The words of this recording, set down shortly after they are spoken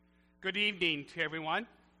Good evening to everyone.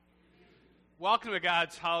 Welcome to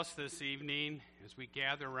God's house this evening as we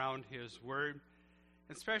gather around His Word,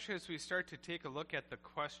 especially as we start to take a look at the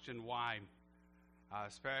question why,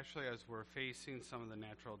 especially as we're facing some of the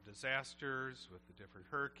natural disasters with the different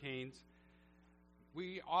hurricanes.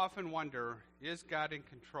 We often wonder, is God in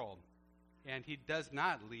control? And He does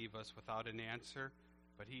not leave us without an answer,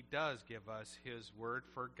 but He does give us His Word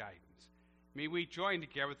for guidance. May we join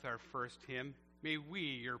together with our first hymn, May we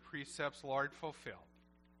your precepts, Lord, fulfill.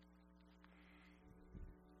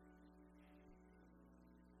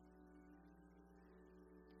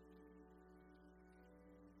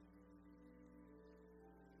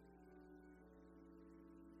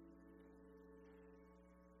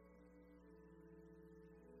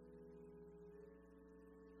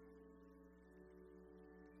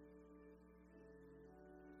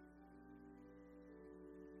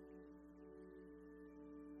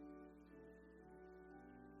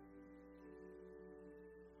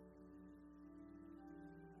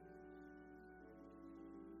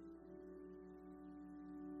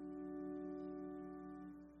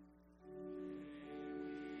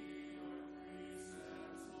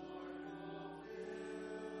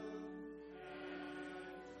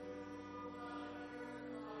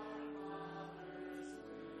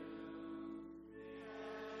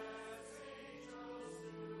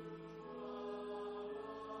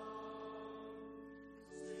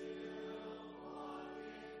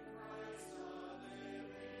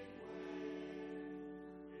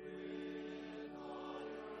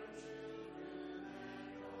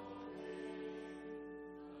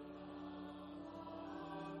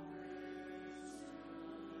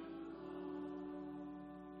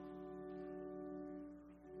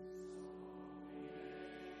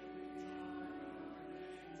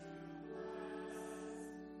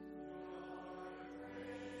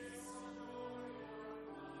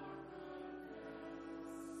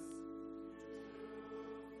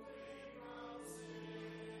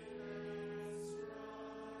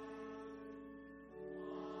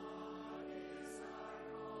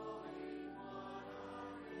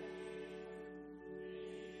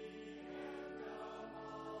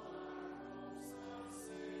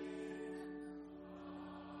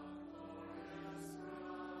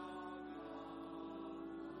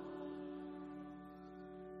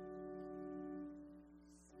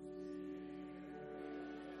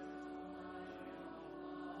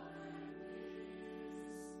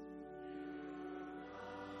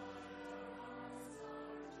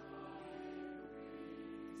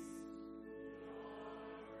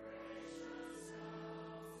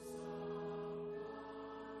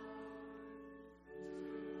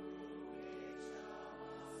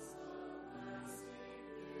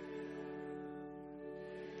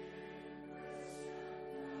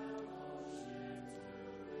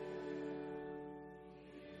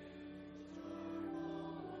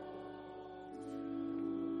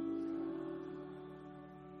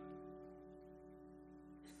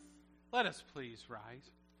 Let us please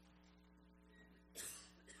rise.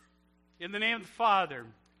 In the name of the Father,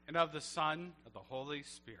 and of the Son, and of the Holy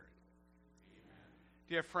Spirit. Amen.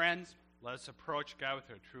 Dear friends, let us approach God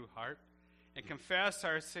with a true heart and confess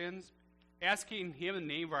our sins, asking Him in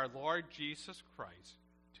the name of our Lord Jesus Christ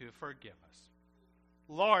to forgive us.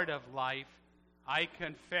 Lord of life, I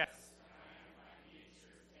confess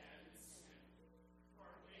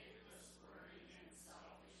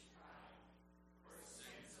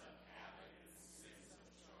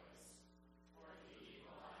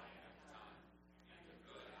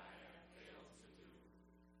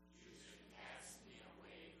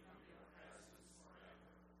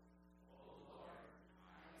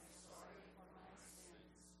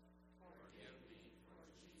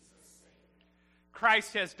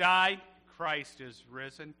Christ has died, Christ is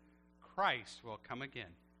risen, Christ will come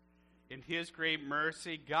again. In His great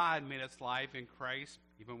mercy, God made us alive in Christ,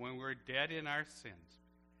 even when we were dead in our sins.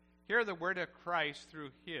 Hear the word of Christ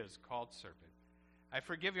through His called servant. I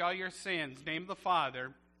forgive you all your sins, in the name of the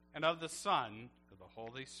Father, and of the Son, and of the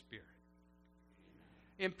Holy Spirit.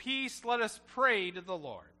 Amen. In peace, let us pray to the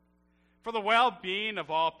Lord, for the well-being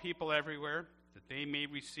of all people everywhere, that they may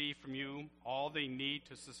receive from you all they need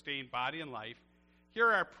to sustain body and life. Hear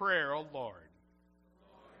our prayer, O Lord. Lord,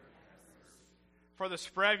 for the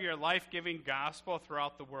spread of your life-giving gospel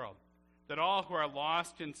throughout the world, that all who are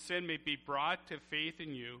lost in sin may be brought to faith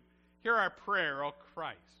in you. Hear our prayer, O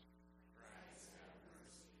Christ.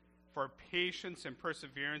 For patience and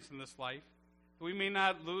perseverance in this life, that we may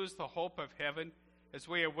not lose the hope of heaven as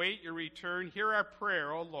we await your return. Hear our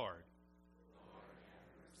prayer, O Lord.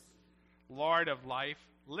 Lord of life,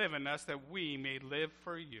 live in us that we may live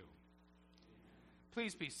for you.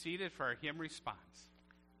 Please be seated for our hymn response.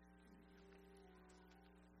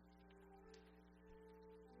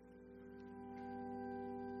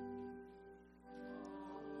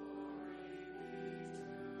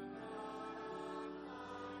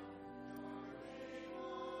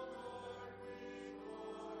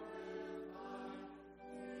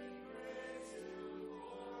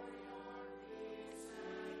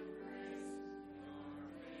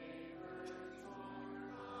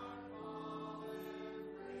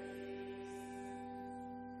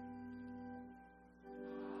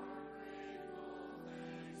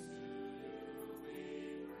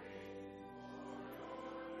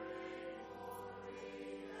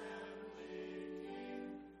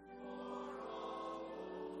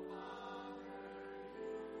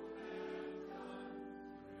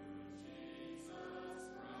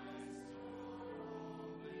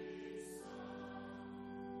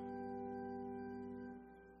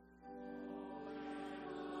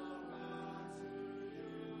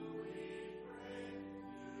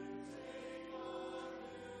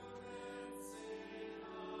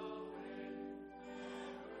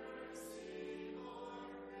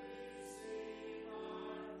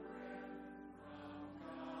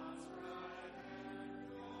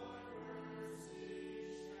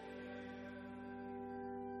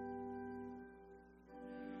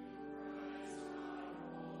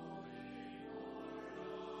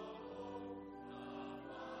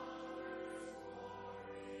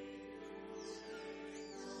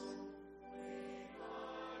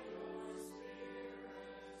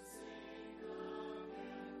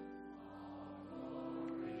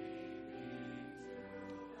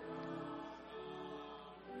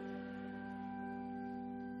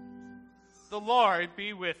 The Lord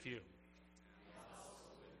be with you.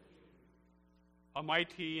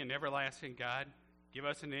 Almighty and everlasting God, give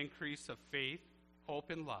us an increase of faith, hope,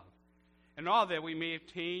 and love, and all that we may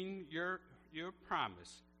obtain your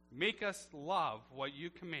promise. Make us love what you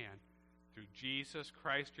command, through Jesus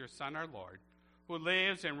Christ, your Son, our Lord, who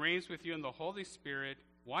lives and reigns with you in the Holy Spirit,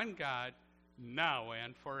 one God, now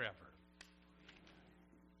and forever.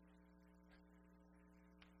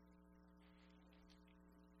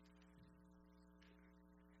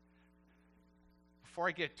 Before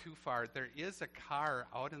I get too far, there is a car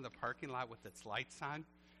out in the parking lot with its lights on,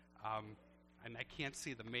 and I can't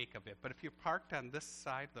see the make of it. But if you're parked on this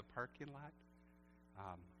side of the parking lot,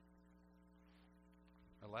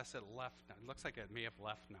 unless it left, it looks like it may have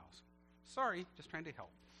left now. So, sorry, just trying to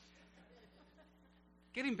help.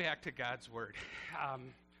 Getting back to God's Word,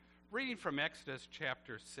 reading from Exodus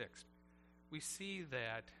chapter 6, we see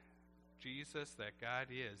that Jesus, that God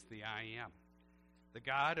is the I Am, the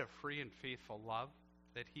God of free and faithful love,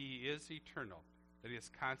 that he is eternal, that he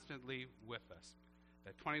is constantly with us.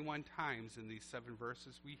 That 21 times in these 7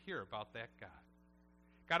 verses we hear about that God.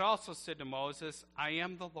 God also said to Moses, I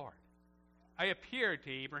am the Lord. I appeared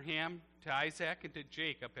to Abraham, to Isaac, and to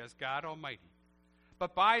Jacob as God Almighty.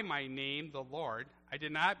 But by my name, the Lord, I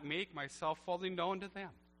did not make myself fully known to them.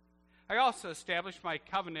 I also established my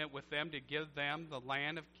covenant with them to give them the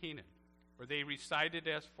land of Canaan, where they resided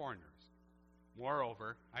as foreigners.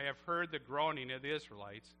 Moreover, I have heard the groaning of the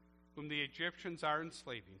Israelites, whom the Egyptians are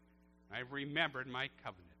enslaving. I have remembered my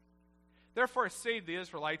covenant. Therefore say to the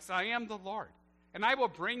Israelites, I am the Lord, and I will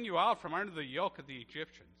bring you out from under the yoke of the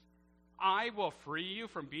Egyptians. I will free you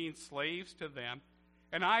from being slaves to them,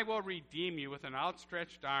 and I will redeem you with an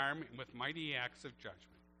outstretched arm and with mighty acts of judgment.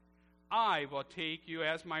 I will take you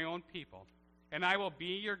as my own people, and I will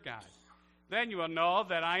be your God. Then you will know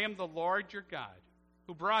that I am the Lord your God,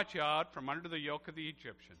 who brought you out from under the yoke of the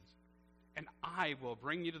Egyptians. And I will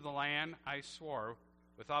bring you to the land I swore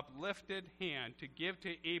with uplifted hand to give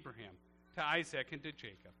to Abraham, to Isaac, and to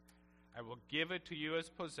Jacob. I will give it to you as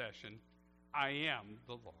possession. I am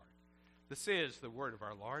the Lord. This is the word of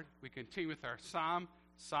our Lord. We continue with our psalm,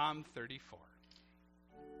 Psalm 34.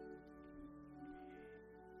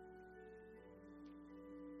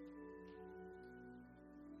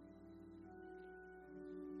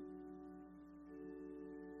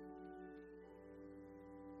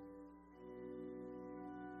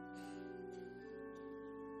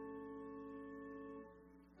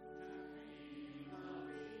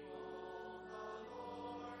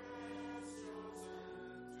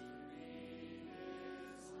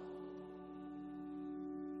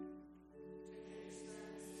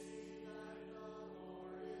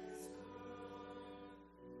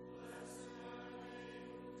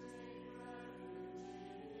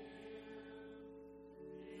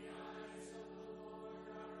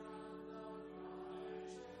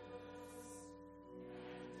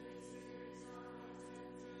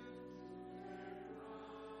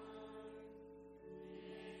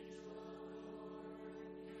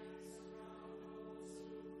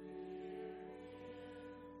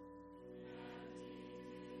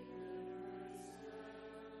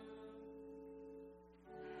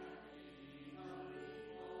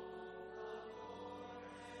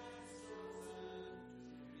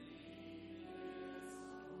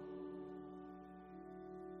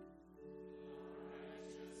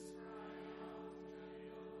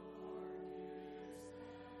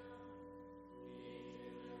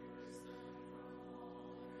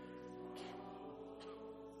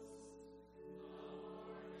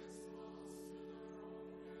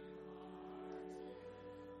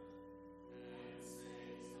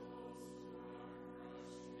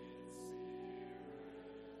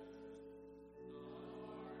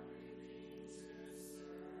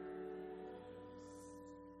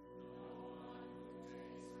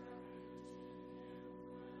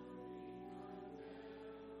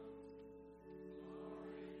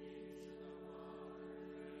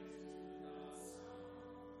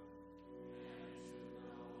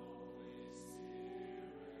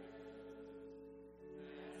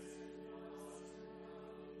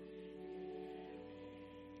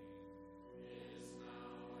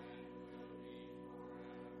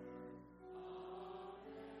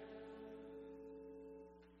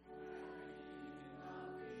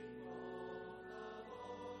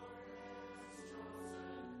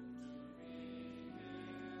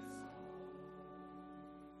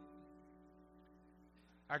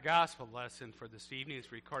 Our gospel lesson for this evening is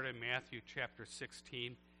recorded in Matthew chapter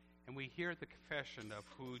 16, and we hear the confession of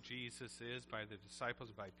who Jesus is by the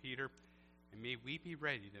disciples, by Peter, and may we be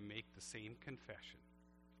ready to make the same confession.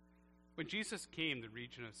 When Jesus came to the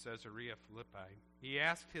region of Caesarea Philippi, he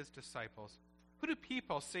asked his disciples, "Who do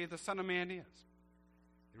people say the Son of Man is?"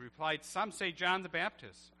 They replied, "Some say John the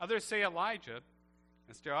Baptist, others say Elijah,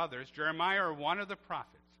 and still others, Jeremiah or one of the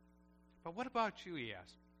prophets." "But what about you?" he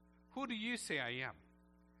asked. "Who do you say I am?"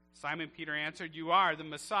 Simon Peter answered, "You are the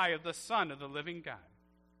Messiah, the Son of the living God."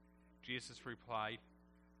 Jesus replied,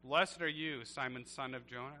 "Blessed are you, Simon, son of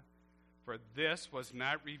Jonah, for this was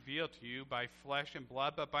not revealed to you by flesh and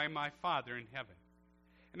blood, but by my Father in heaven.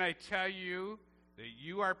 And I tell you that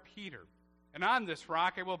you are Peter, and on this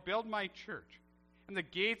rock I will build my church, and the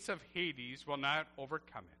gates of Hades will not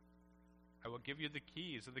overcome it. I will give you the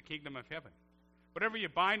keys of the kingdom of heaven. Whatever you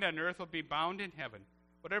bind on earth will be bound in heaven.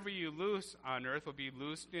 Whatever you loose on earth will be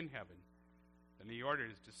loosed in heaven." Then he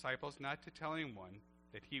ordered his disciples not to tell anyone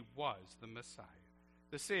that he was the Messiah.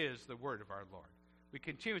 This is the word of our Lord. We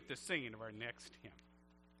continue with the singing of our next hymn.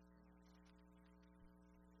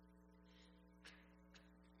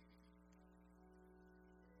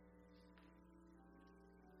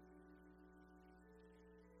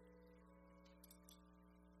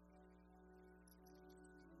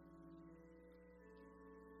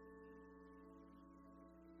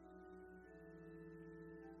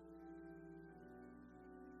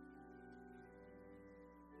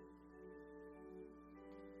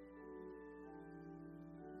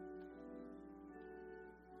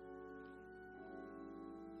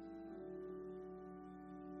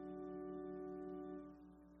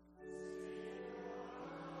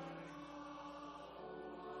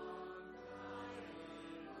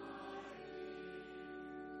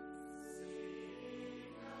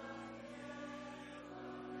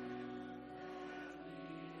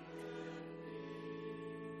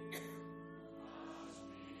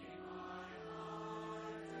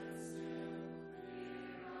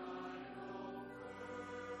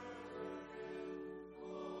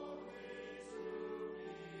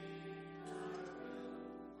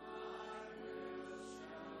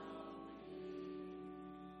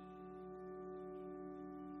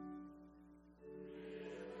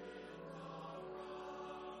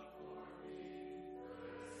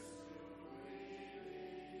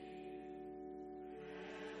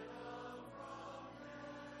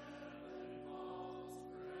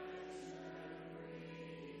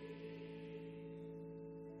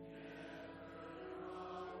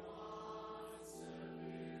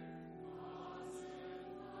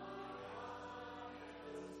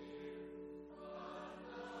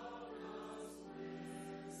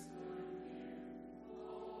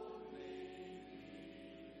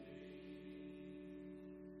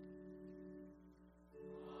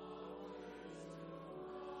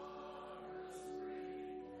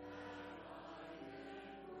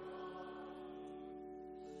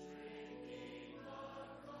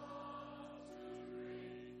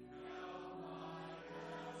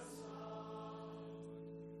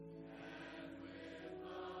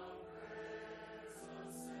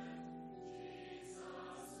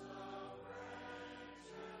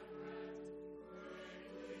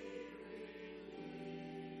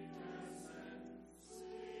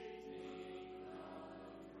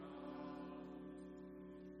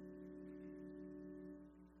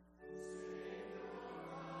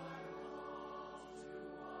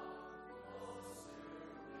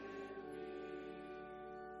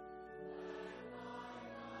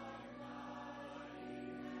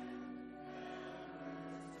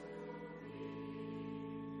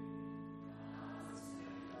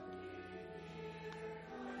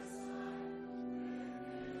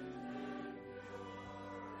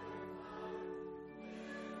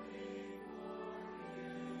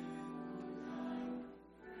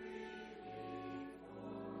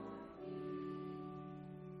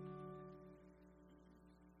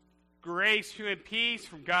 Grace, you, and peace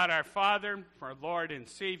from God our Father, from our Lord and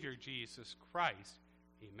Savior Jesus Christ.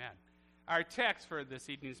 Amen. Our text for this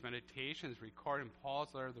evening's meditation is recorded in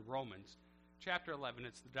Paul's letter to the Romans, chapter 11.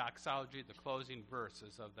 It's the doxology, the closing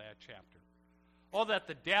verses of that chapter. Oh, that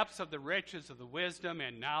the depths of the riches of the wisdom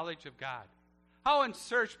and knowledge of God. How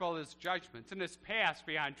unsearchable his judgments and his paths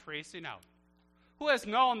beyond tracing out. Who has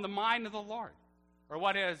known the mind of the Lord?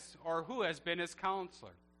 Or who has been his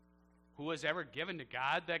counselor? Who has ever given to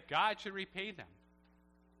God that God should repay them?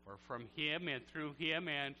 For from him and through him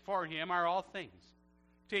and for him are all things.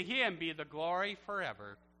 To him be the glory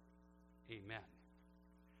forever. Amen.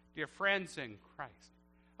 Dear friends in Christ,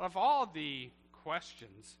 out of all the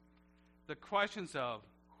questions of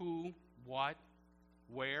who, what,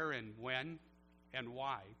 where and when and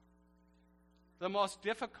why, the most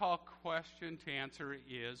difficult question to answer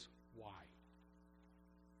is why.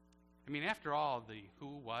 I mean, after all, the who,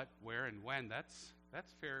 what, where, and when, that's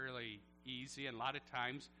fairly easy, and a lot of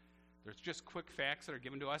times there's just quick facts that are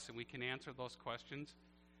given to us and we can answer those questions.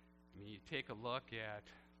 I mean, you take a look at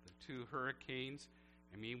the two hurricanes.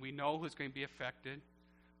 I mean, we know who's going to be affected.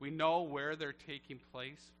 We know where they're taking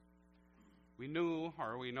place. We know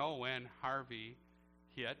when Harvey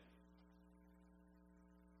hit.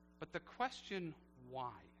 But the question,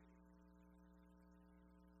 why?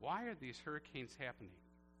 Why are these hurricanes happening?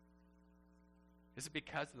 Is it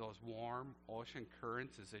because of those warm ocean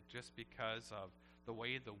currents? Is it just because of the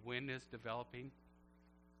way the wind is developing?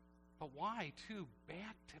 But why, too,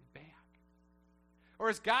 back to back? Or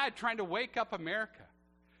is God trying to wake up America?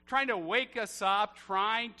 Trying to wake us up,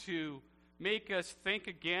 trying to make us think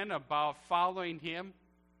again about following Him,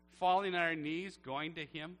 falling on our knees, going to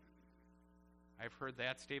Him? I've heard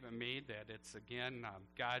that statement made, that it's, again,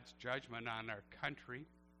 God's judgment on our country.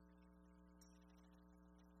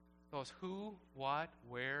 Those who, what,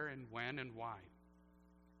 where, and when, and why.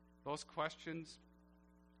 Those questions,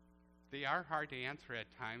 they are hard to answer at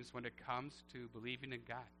times when it comes to believing in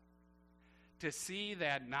God. To see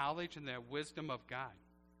that knowledge and that wisdom of God.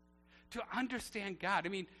 To understand God. I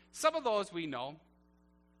mean, some of those we know.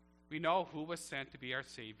 We know who was sent to be our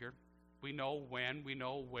Savior. We know when. We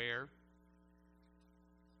know where.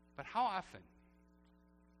 But how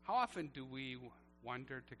often do we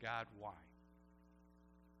wonder to God why?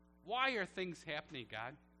 Why are things happening,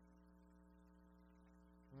 God?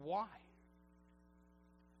 Why?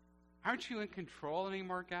 Aren't you in control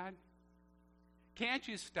anymore, God? Can't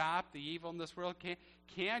you stop the evil in this world?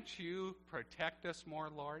 Can't you protect us more,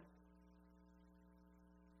 Lord?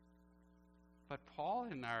 But Paul,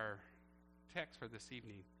 in our text for this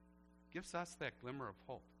evening, gives us that glimmer of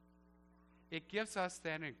hope. It gives us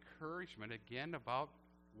that encouragement, again, about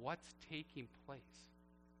what's taking place.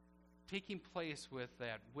 Taking place with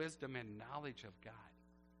that wisdom and knowledge of God.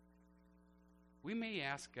 We may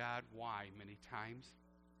ask God why many times.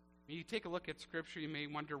 When you take a look at Scripture, you may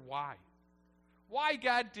wonder why. Why,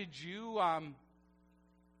 God, did you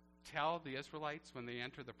tell the Israelites when they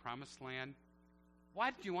entered the Promised Land?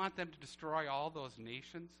 Why did you want them to destroy all those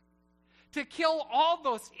nations? To kill all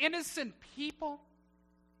those innocent people?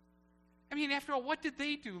 I mean, after all, what did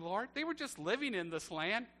they do, Lord? They were just living in this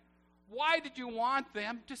land. Why did you want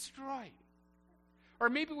them destroyed? Or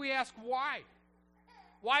maybe we ask, why?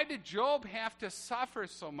 Why did Job have to suffer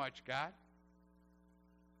so much, God?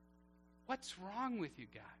 What's wrong with you,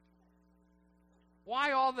 God?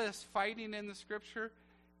 Why all this fighting in the Scripture?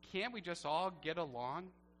 Can't we just all get along?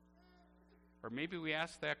 Or maybe we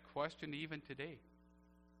ask that question even today.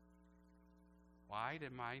 Why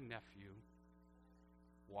did my nephew,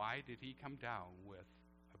 why did he come down with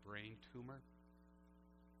a brain tumor?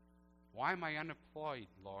 Why am I unemployed,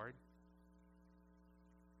 Lord?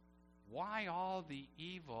 Why all the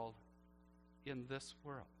evil in this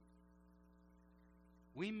world?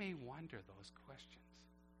 We may wonder those questions.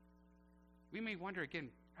 We may wonder again,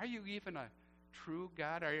 are you even a true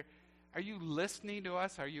God? Are you listening to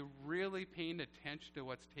us? Are you really paying attention to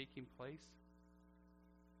what's taking place?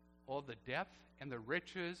 Oh, the depth and the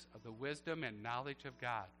riches of the wisdom and knowledge of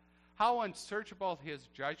God. How unsearchable His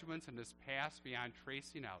judgments and His past beyond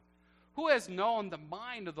tracing out. Who has known the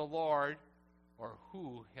mind of the Lord, or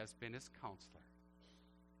who has been His counselor?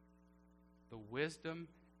 The wisdom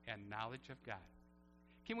and knowledge of God.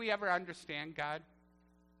 Can we ever understand God?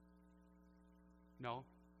 No.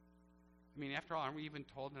 I mean, after all, aren't we even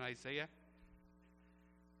told in Isaiah,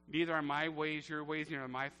 neither are my ways your ways, neither are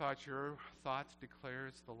my thoughts your thoughts,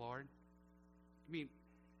 declares the Lord? I mean,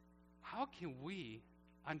 how can we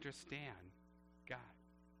understand God?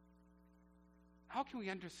 How can we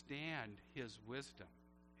understand His wisdom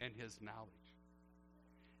and His knowledge?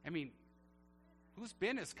 I mean, who's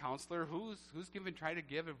been His counselor? Who's tried to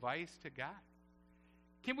give advice to God?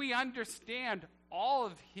 Can we understand all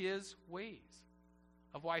of His ways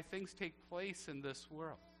of why things take place in this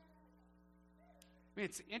world? I mean,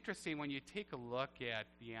 it's interesting when you take a look at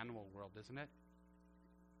the animal world, isn't it?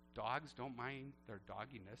 Dogs don't mind their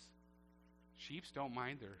dogginess. Sheep don't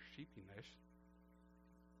mind their sheepiness.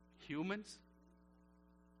 Humans,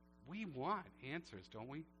 we want answers, don't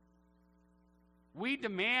we? We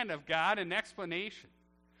demand of God an explanation.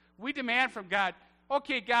 We demand from God,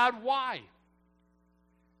 okay, God, why?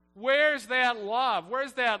 Where's that love?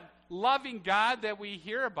 Where's that loving God that we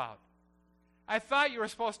hear about? I thought you were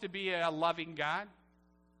supposed to be a loving God.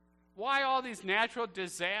 Why all these natural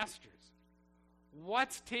disasters?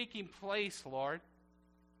 What's taking place, Lord?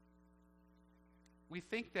 we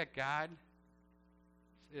think that God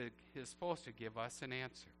is supposed to give us an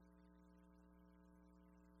answer.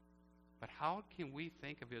 But how can we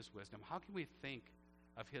think of his wisdom? How can we think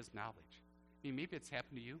of his knowledge? I mean, maybe it's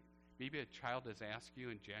happened to you. Maybe a child has asked you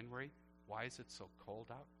in January, why is it so cold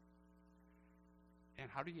out? And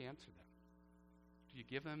how do you answer them? Do you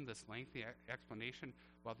give them this lengthy explanation?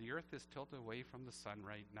 Well, the earth is tilted away from the sun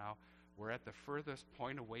right now. We're at the furthest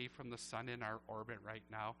point away from the sun in our orbit right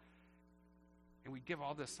now. And we give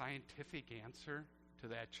all the scientific answer to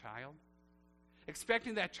that child,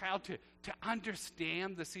 expecting that child to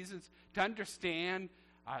understand the seasons, to understand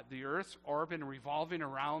the earth's orbit and revolving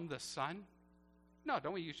around the sun. No,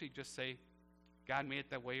 don't we usually just say, God made it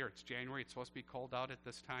that way, or it's January, it's supposed to be cold out at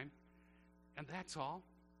this time? And that's all?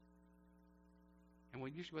 And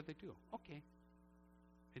usually what they do, okay,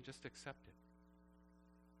 and just accept it.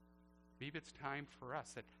 Maybe it's time for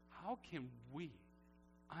us that how can we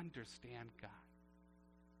understand God?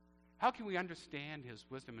 How can we understand his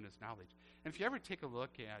wisdom and his knowledge? And if you ever take a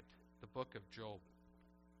look at the book of Job,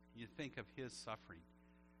 you think of his suffering.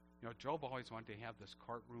 You know, Job always wanted to have this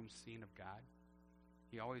courtroom scene of God.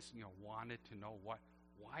 He always, wanted to know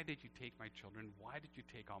why did you take my children? Why did you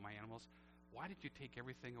take all my animals? Why did you take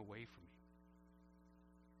everything away from me?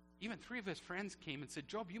 Even 3 of his friends came and said,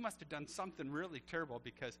 Job, you must have done something really terrible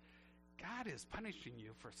because God is punishing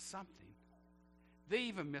you for something. They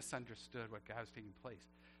even misunderstood what God was taking place.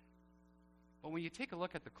 But when you take a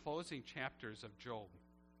look at the closing chapters of Job,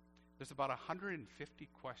 there's about 150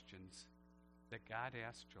 questions that God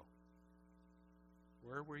asked Job.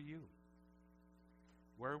 Where were you?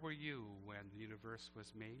 Where were you when the universe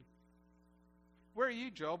was made? Where are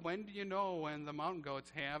you, Job? When do you know when the mountain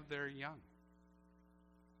goats have their young?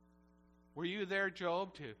 Were you there,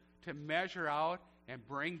 Job, to measure out and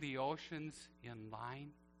bring the oceans in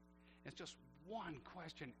line? It's just one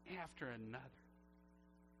question after another.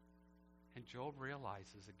 And Job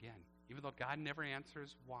realizes again, even though God never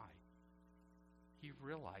answers why, he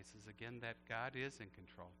realizes again that God is in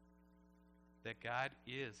control, that God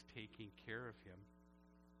is taking care of him.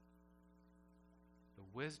 The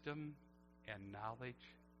wisdom and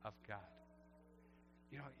knowledge of God.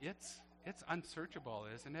 It's unsearchable,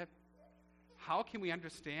 isn't it? How can we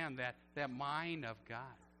understand that mind of God?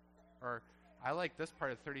 Or I like this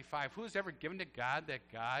part of 35. Who's ever given to God that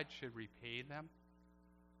God should repay them?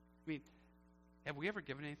 I mean, have we ever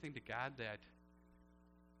given anything to God that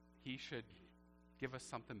he should give us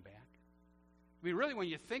something back? I mean, really, when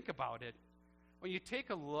you think about it, when you take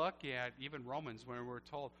a look at even Romans, when we're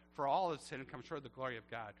told, for all have sinned and come short of the glory of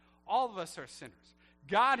God, all of us are sinners.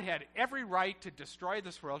 God had every right to destroy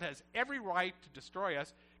this world, has every right to destroy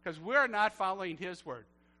us, because we're not following his word.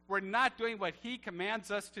 We're not doing what he commands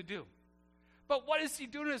us to do. But what is he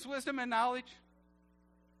doing in his wisdom and knowledge?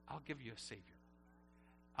 I'll give you a Savior.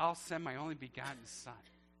 I'll send my only begotten Son.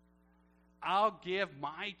 I'll give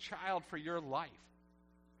my child for your life.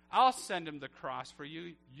 I'll send him the cross for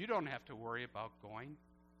you. You don't have to worry about going.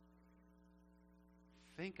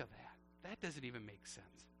 Think of that. That doesn't even make sense.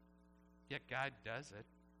 Yet God does it.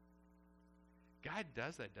 God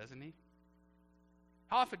does that, doesn't he?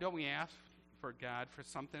 How often don't we ask for God for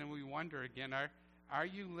something and we wonder again, are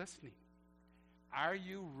you listening? Are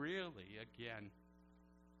you really, again,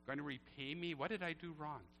 going to repay me? What did I do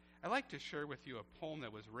wrong? I'd like to share with you a poem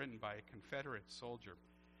that was written by a Confederate soldier.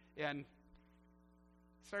 And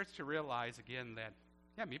starts to realize again that,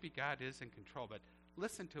 maybe God is in control, but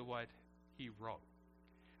listen to what he wrote.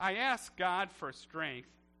 I asked God for strength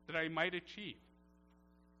that I might achieve.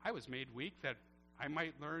 I was made weak that I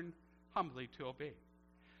might learn humbly to obey.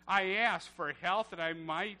 I asked for health that I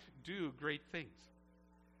might do great things.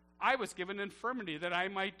 I was given infirmity that I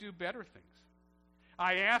might do better things.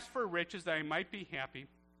 I asked for riches that I might be happy.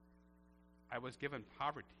 I was given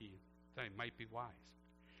poverty that I might be wise.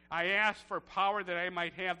 I asked for power that I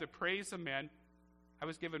might have the praise of men. I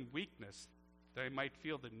was given weakness that I might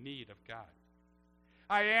feel the need of God.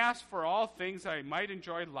 I asked for all things that I might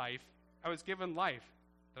enjoy life. I was given life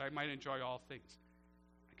that I might enjoy all things.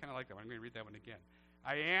 I kind of like that one. I'm going to read that one again.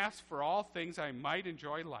 I asked for all things I might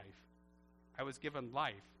enjoy life. I was given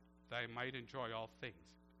life that I might enjoy all things.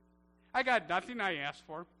 I got nothing I asked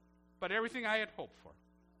for, but everything I had hoped for.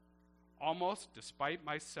 Almost despite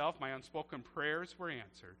myself, my unspoken prayers were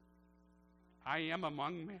answered. I am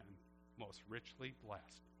among men most richly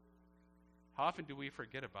blessed. How often do we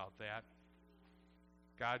forget about that?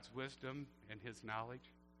 God's wisdom and his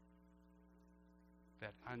knowledge,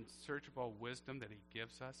 that unsearchable wisdom that he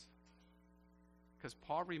gives us. Because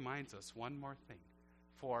Paul reminds us one more thing.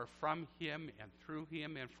 For from him and through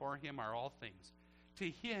him and for him are all things. To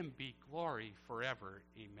him be glory forever.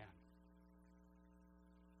 Amen.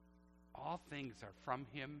 all things are from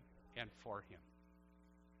him and for him.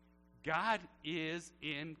 God is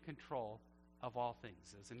in control of all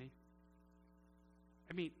things, isn't he?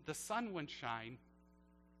 I mean, the sun wouldn't shine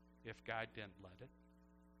if God didn't let it.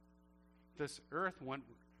 This earth wouldn't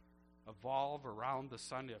evolve around the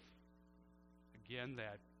sun if, again,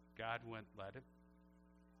 that God wouldn't let it.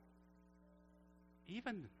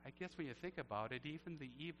 Even, I guess when you think about it, even the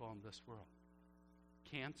evil in this world,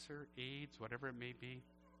 cancer, AIDS, whatever it may be,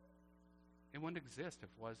 it wouldn't exist if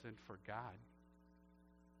it wasn't for God.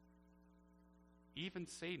 Even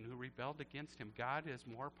Satan, who rebelled against him, God is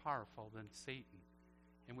more powerful than Satan.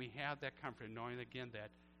 And we have that comfort knowing, again,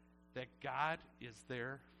 that God is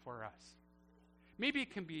there for us. Maybe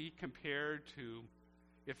it can be compared to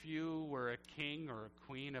if you were a king or a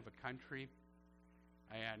queen of a country,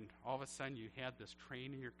 and all of a sudden you had this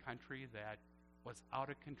train in your country that was out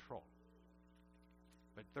of control.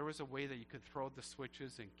 But there was a way that you could throw the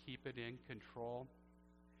switches and keep it in control.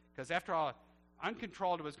 Because after all,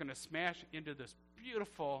 uncontrolled, it was going to smash into this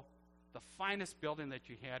beautiful, the finest building that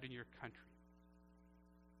you had in your country.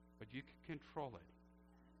 But you could control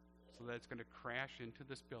it so that it's going to crash into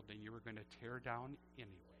this building you were going to tear down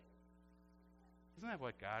anyway. Isn't that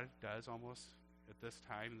what God does almost at this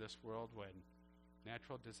time in this world when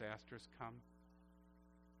natural disasters come?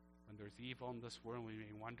 When there's evil in this world, we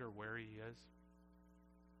may wonder where he is.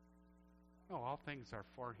 No, all things are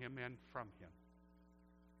for him and from him.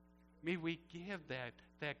 May we give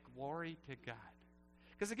that glory to God.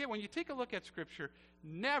 Because again, when you take a look at Scripture,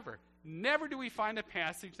 never do we find a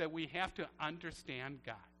passage that we have to understand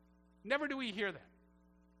God. Never do we hear that.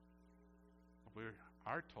 We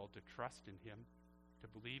are told to trust in him, to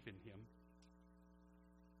believe in him.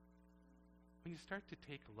 When you start to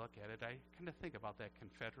take a look at it, I kind of think about that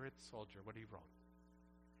Confederate soldier, what he wrote.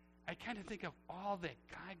 I kind of think of all that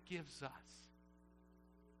God gives us.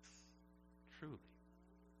 Truly.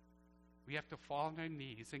 We have to fall on our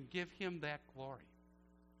knees and give him that glory.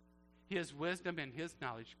 His wisdom and his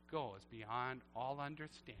knowledge goes beyond all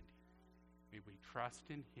understanding. May we trust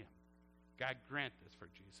in him. God grant this for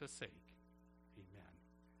Jesus' sake. Amen.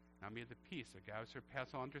 Now may the peace of God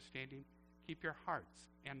surpass all understanding keep your hearts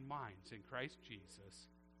and minds in Christ Jesus.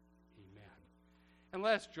 Amen. And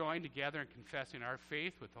let us join together in confessing our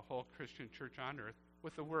faith with the whole Christian church on earth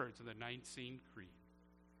with the words of the Nicene Creed.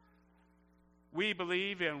 We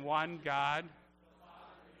believe in one God,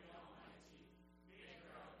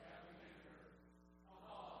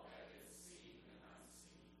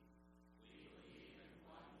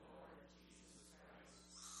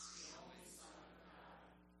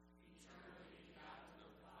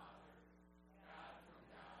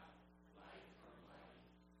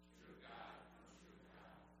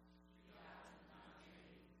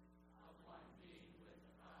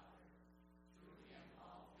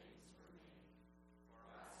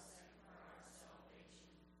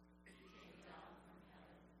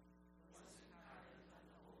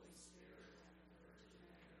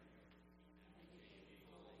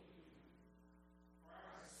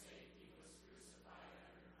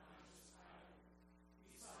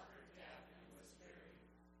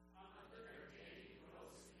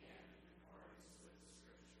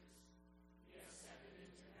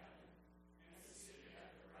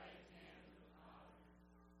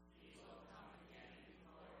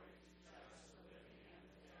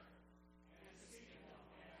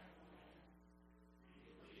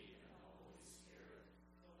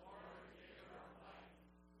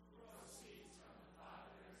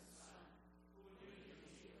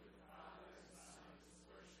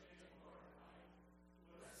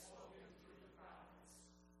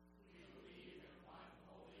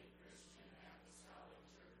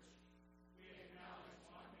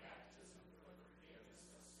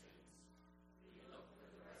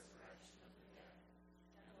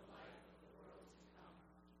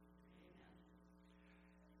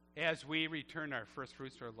 as we return our first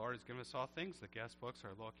fruits to our Lord has given us all things, the guest books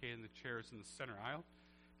are located in the chairs in the center aisle.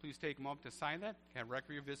 Please take a moment to sign that and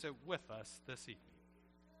record your visit with us this evening.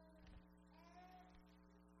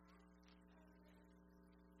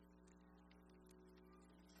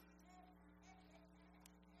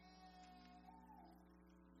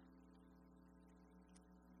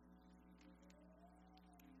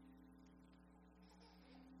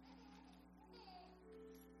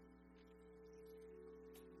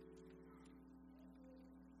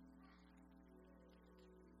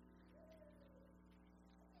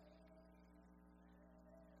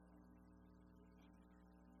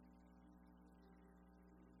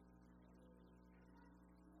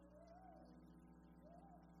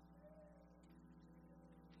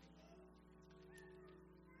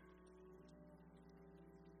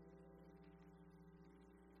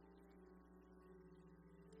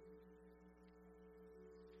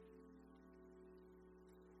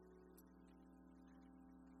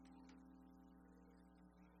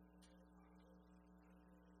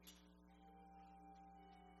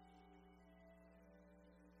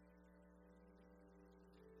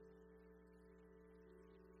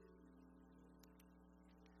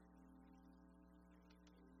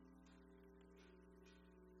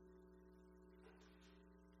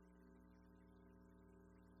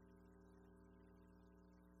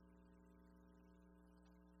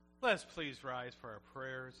 Let us please rise for our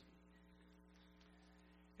prayers.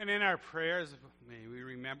 And in our prayers, may we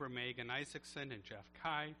remember Megan Isaacson and Jeff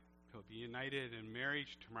Kai, who will be united in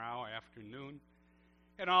marriage tomorrow afternoon,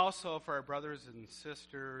 and also for our brothers and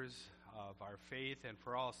sisters of our faith and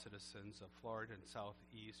for all citizens of Florida and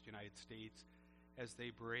Southeast United States as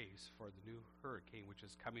they brace for the new hurricane which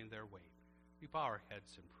is coming their way. We bow our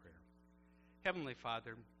heads in prayer. Heavenly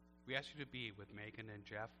Father, we ask you to be with Megan and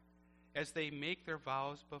Jeff as they make their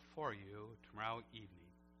vows before you tomorrow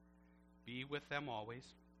evening. Be with them always.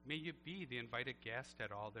 May you be the invited guest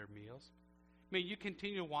at all their meals. May you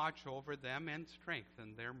continue to watch over them and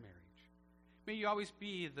strengthen their marriage. May you always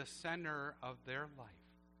be the center of their life.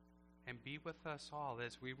 And be with us all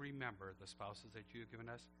as we remember the spouses that you have given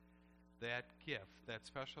us, that gift, that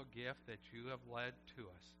special gift that you have led to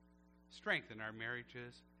us. Strengthen our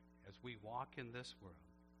marriages as we walk in this world.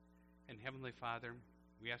 And Heavenly Father,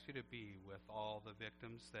 we ask you to be with all the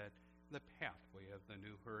victims that the pathway of the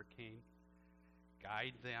new hurricane.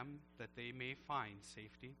 Guide them that they may find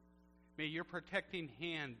safety. May your protecting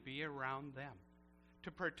hand be around them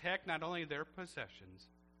to protect not only their possessions,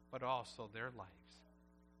 but also their lives.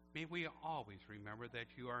 May we always remember that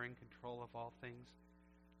you are in control of all things,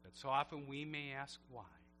 that so often we may ask why,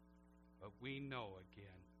 but we know again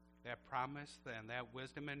that promise and that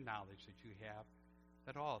wisdom and knowledge that you have,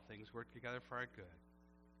 that all things work together for our good.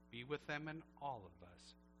 Be with them and all of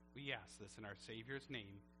us. We ask this in our Savior's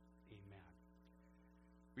name. Amen.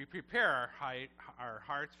 We prepare our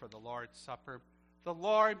hearts for the Lord's Supper. The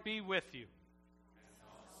Lord be with you. And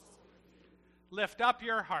also with you. Lift up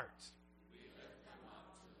your hearts. We lift them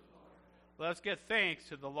up to the Lord. Let us give thanks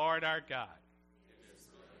to the Lord our God. It is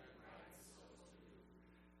good and right so to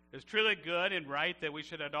do. It is truly good and right that we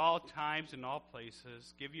should at all times and all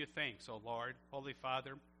places give you thanks, O Lord, Holy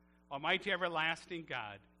Father, Almighty everlasting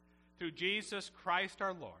God, through Jesus Christ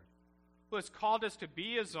our Lord, who has called us to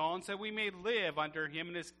be his own, so that we may live under him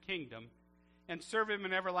in his kingdom and serve him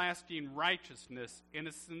in everlasting righteousness,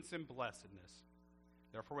 innocence, and blessedness.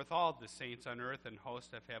 Therefore, with all the saints on earth and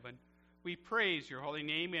hosts of heaven, we praise your holy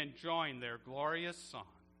name and join their glorious song.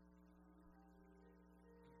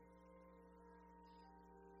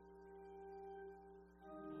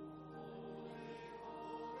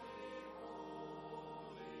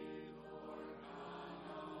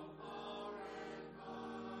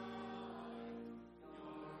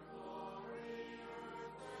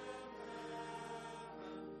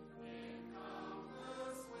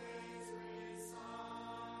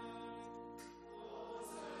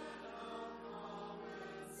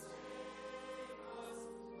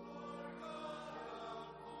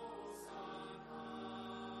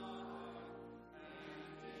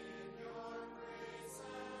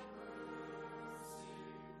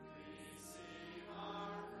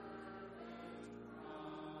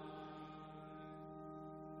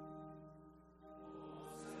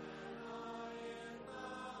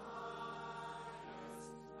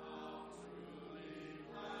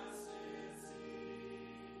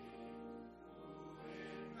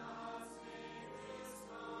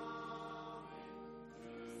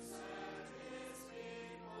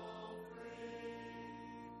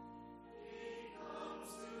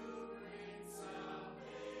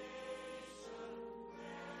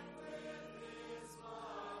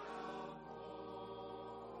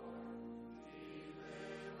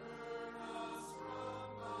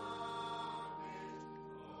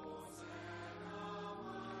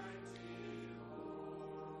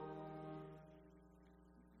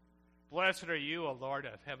 Blessed are you, O Lord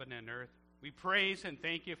of heaven and earth. We praise and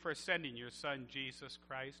thank you for sending your Son, Jesus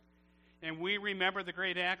Christ. And we remember the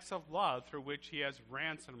great acts of love through which he has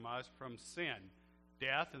ransomed us from sin,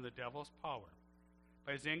 death, and the devil's power.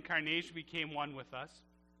 By his incarnation he became one with us.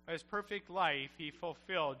 By his perfect life he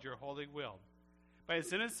fulfilled your holy will. By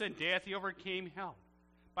his innocent death he overcame hell.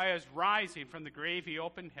 By his rising from the grave he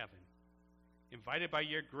opened heaven. Invited by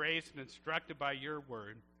your grace and instructed by your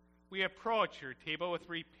word, we approach your table with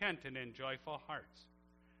repentant and joyful hearts.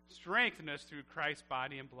 Strengthen us through Christ's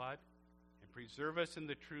body and blood, and preserve us in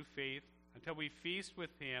the true faith until we feast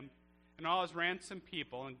with him and all his ransomed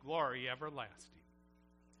people in glory everlasting.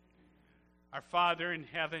 Our Father in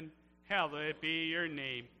heaven, hallowed be your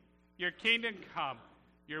name. Your kingdom come,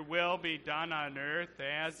 your will be done on earth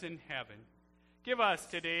as in heaven. Give us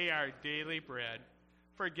today our daily bread.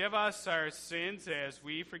 Forgive us our sins as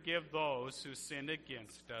we forgive those who sin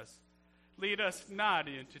against us. Lead us not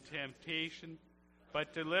into temptation,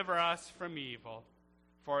 but deliver us from evil.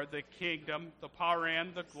 For the kingdom, the power,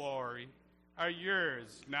 and the glory are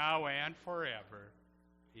yours now and forever.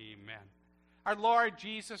 Amen. Our Lord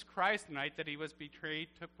Jesus Christ, the night that he was betrayed,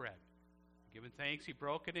 took bread. Giving thanks, he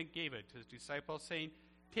broke it and gave it to his disciples, saying,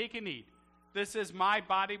 "Take and eat. This is my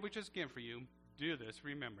body which is given for you. Do this in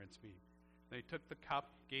remembrance of me." Then he took the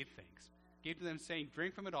cup, gave thanks, gave to them, saying,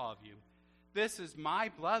 "Drink from it, all of you. This is my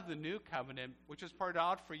blood, the new covenant, which is poured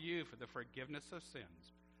out for you for the forgiveness of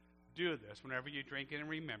sins. Do this whenever you drink it in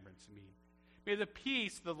remembrance of me. May the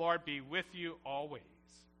peace of the Lord be with you always."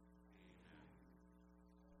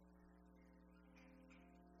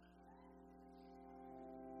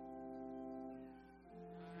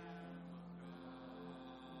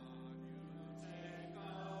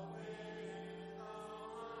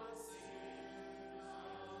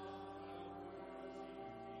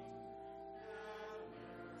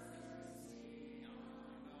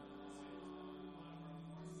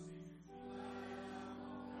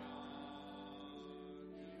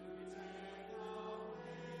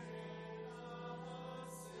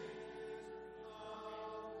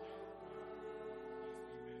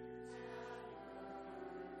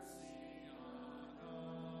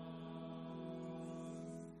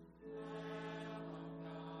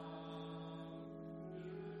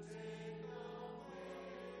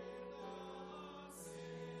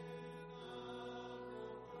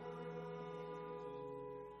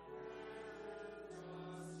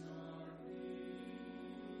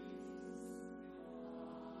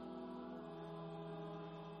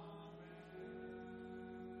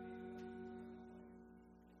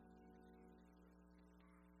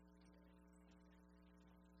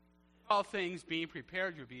 All things being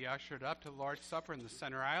prepared, you'll be ushered up to the Lord's Supper in the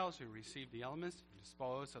center aisles. You receive the elements,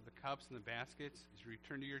 dispose of the cups and the baskets as you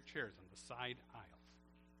return to your chairs on the side aisles.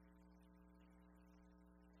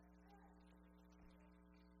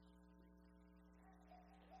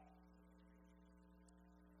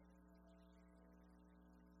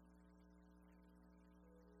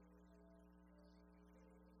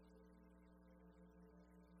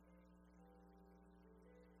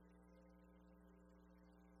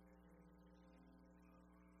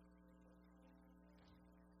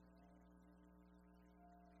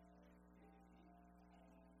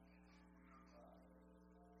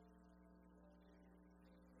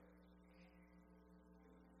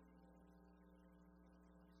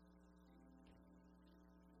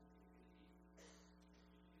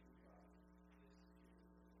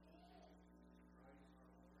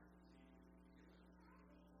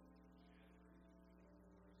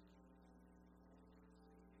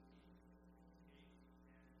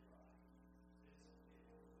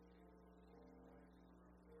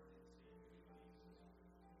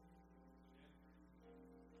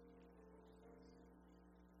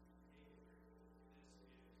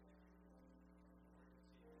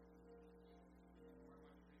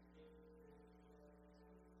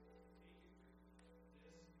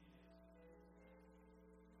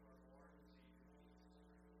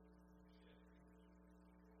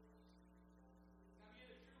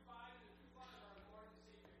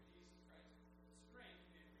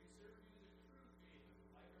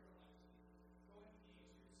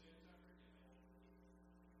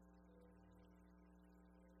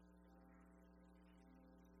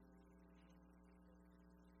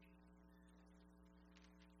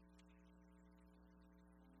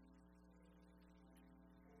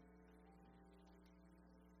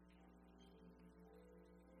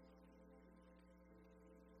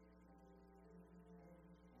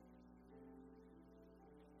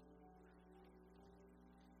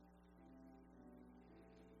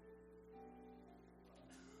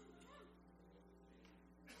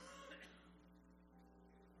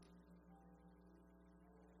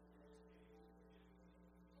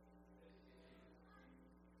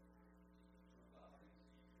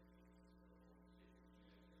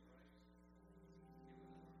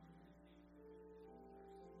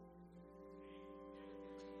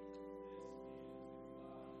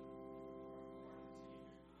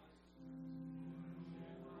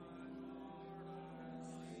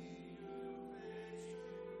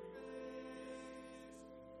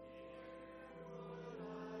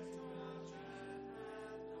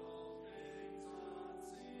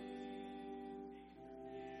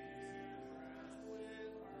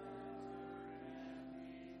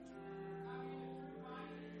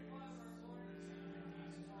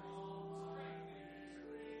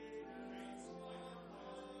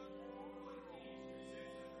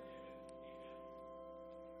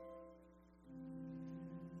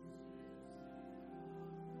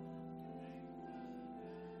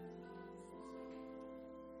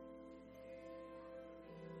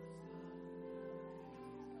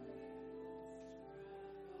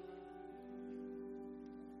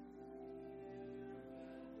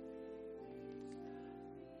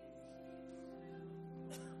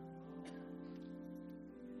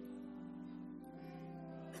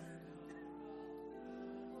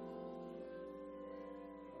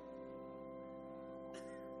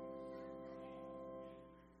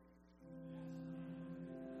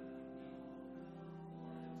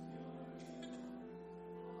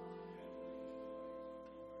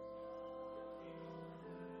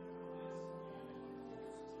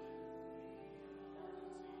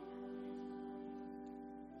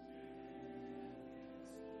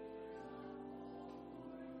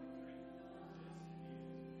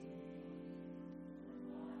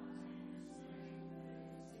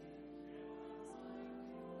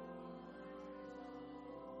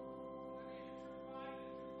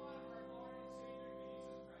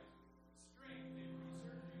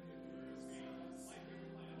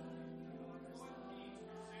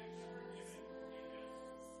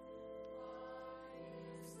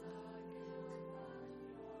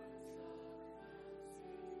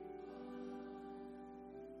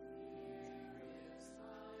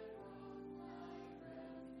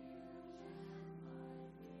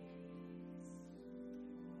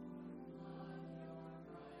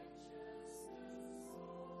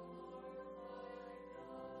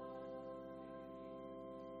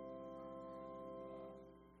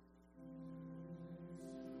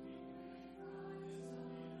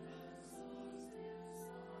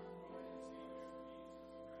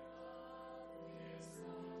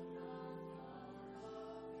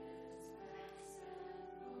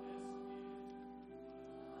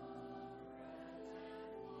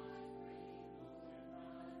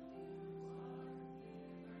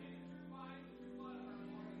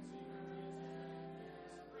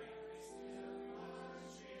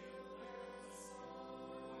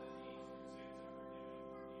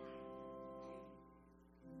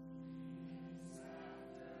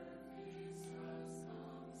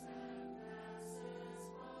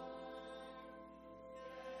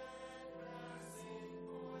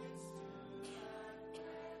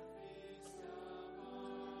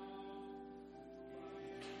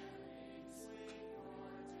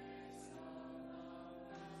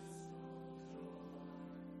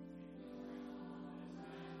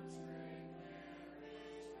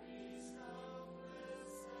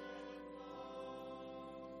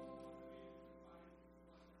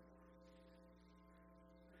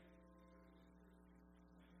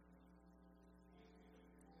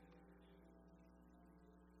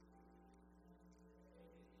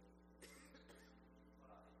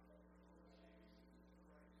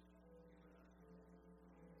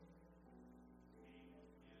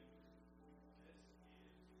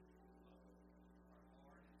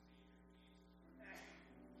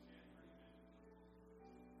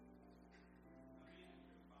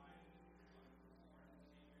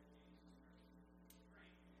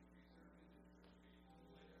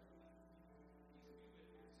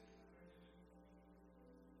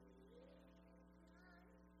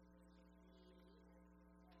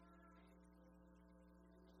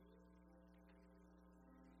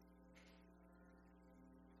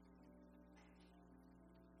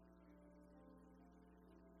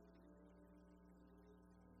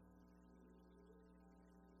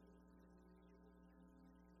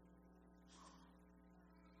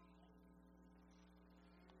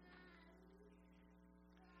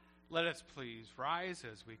 Let us please rise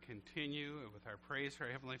as we continue with our praise for our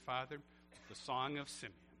Heavenly Father, the Song of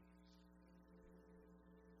Simeon.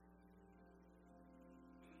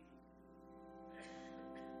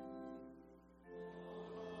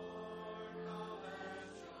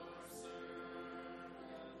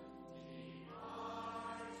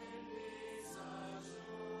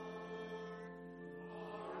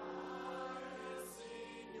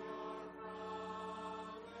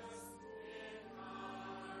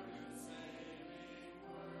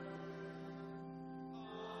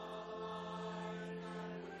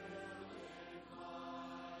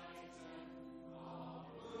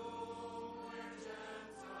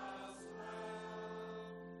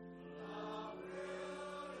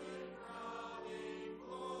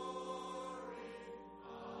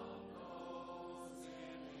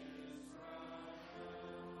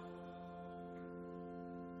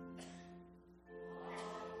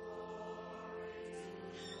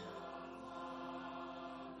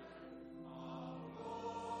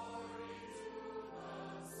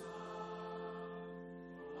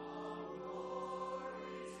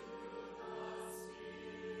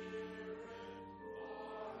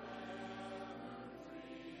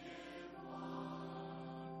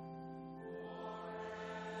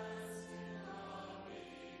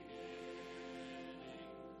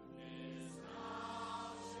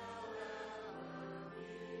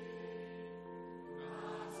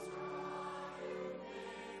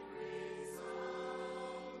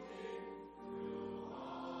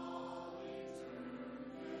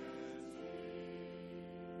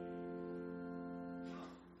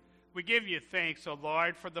 We give you thanks, O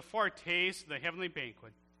Lord, for the foretaste of the heavenly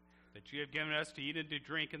banquet that you have given us to eat and to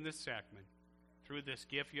drink in this sacrament. Through this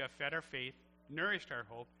gift you have fed our faith, nourished our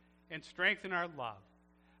hope, and strengthened our love.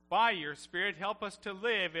 By your Spirit, help us to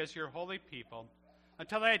live as your holy people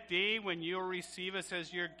until that day when you will receive us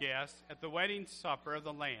as your guests at the wedding supper of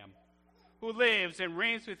the Lamb, who lives and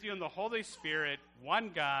reigns with you in the Holy Spirit, one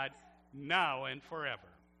God, now and forever.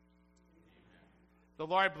 Amen. The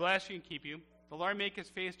Lord bless you and keep you. The Lord make his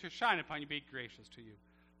face to shine upon you and be gracious to you.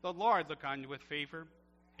 The Lord look on you with favor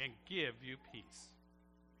and give you peace.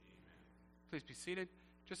 Amen. Please be seated.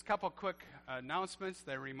 Just a couple quick announcements.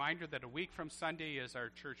 The reminder that a week from Sunday is our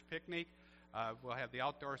church picnic. We'll have the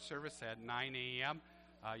outdoor service at 9 a.m.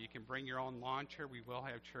 You can bring your own lawn chair. We will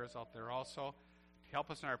have chairs out there also. To help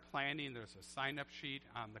us in our planning, there's a sign-up sheet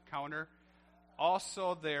on the counter.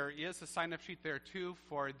 Also, there is a sign-up sheet there, too,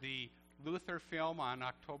 for the Luther film on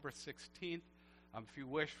October 16th. If you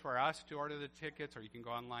wish for us to order the tickets, or you can go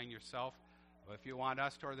online yourself. If you want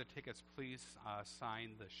us to order the tickets, please sign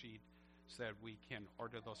the sheet so that we can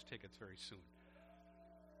order those tickets very soon.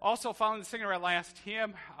 Also, following the singing of our last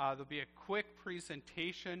hymn, there'll be a quick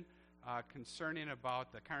presentation concerning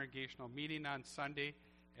about the congregational meeting on Sunday,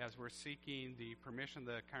 as we're seeking the permission of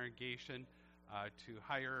the congregation to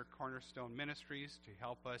hire Cornerstone Ministries to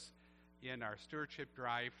help us in our stewardship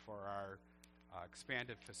drive for our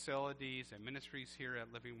expanded facilities and ministries here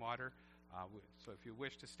at Living Water. So if you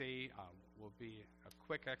wish to stay, will be a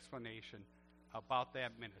quick explanation about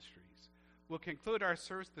that ministries. We'll conclude our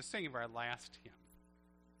service with the singing of our last hymn.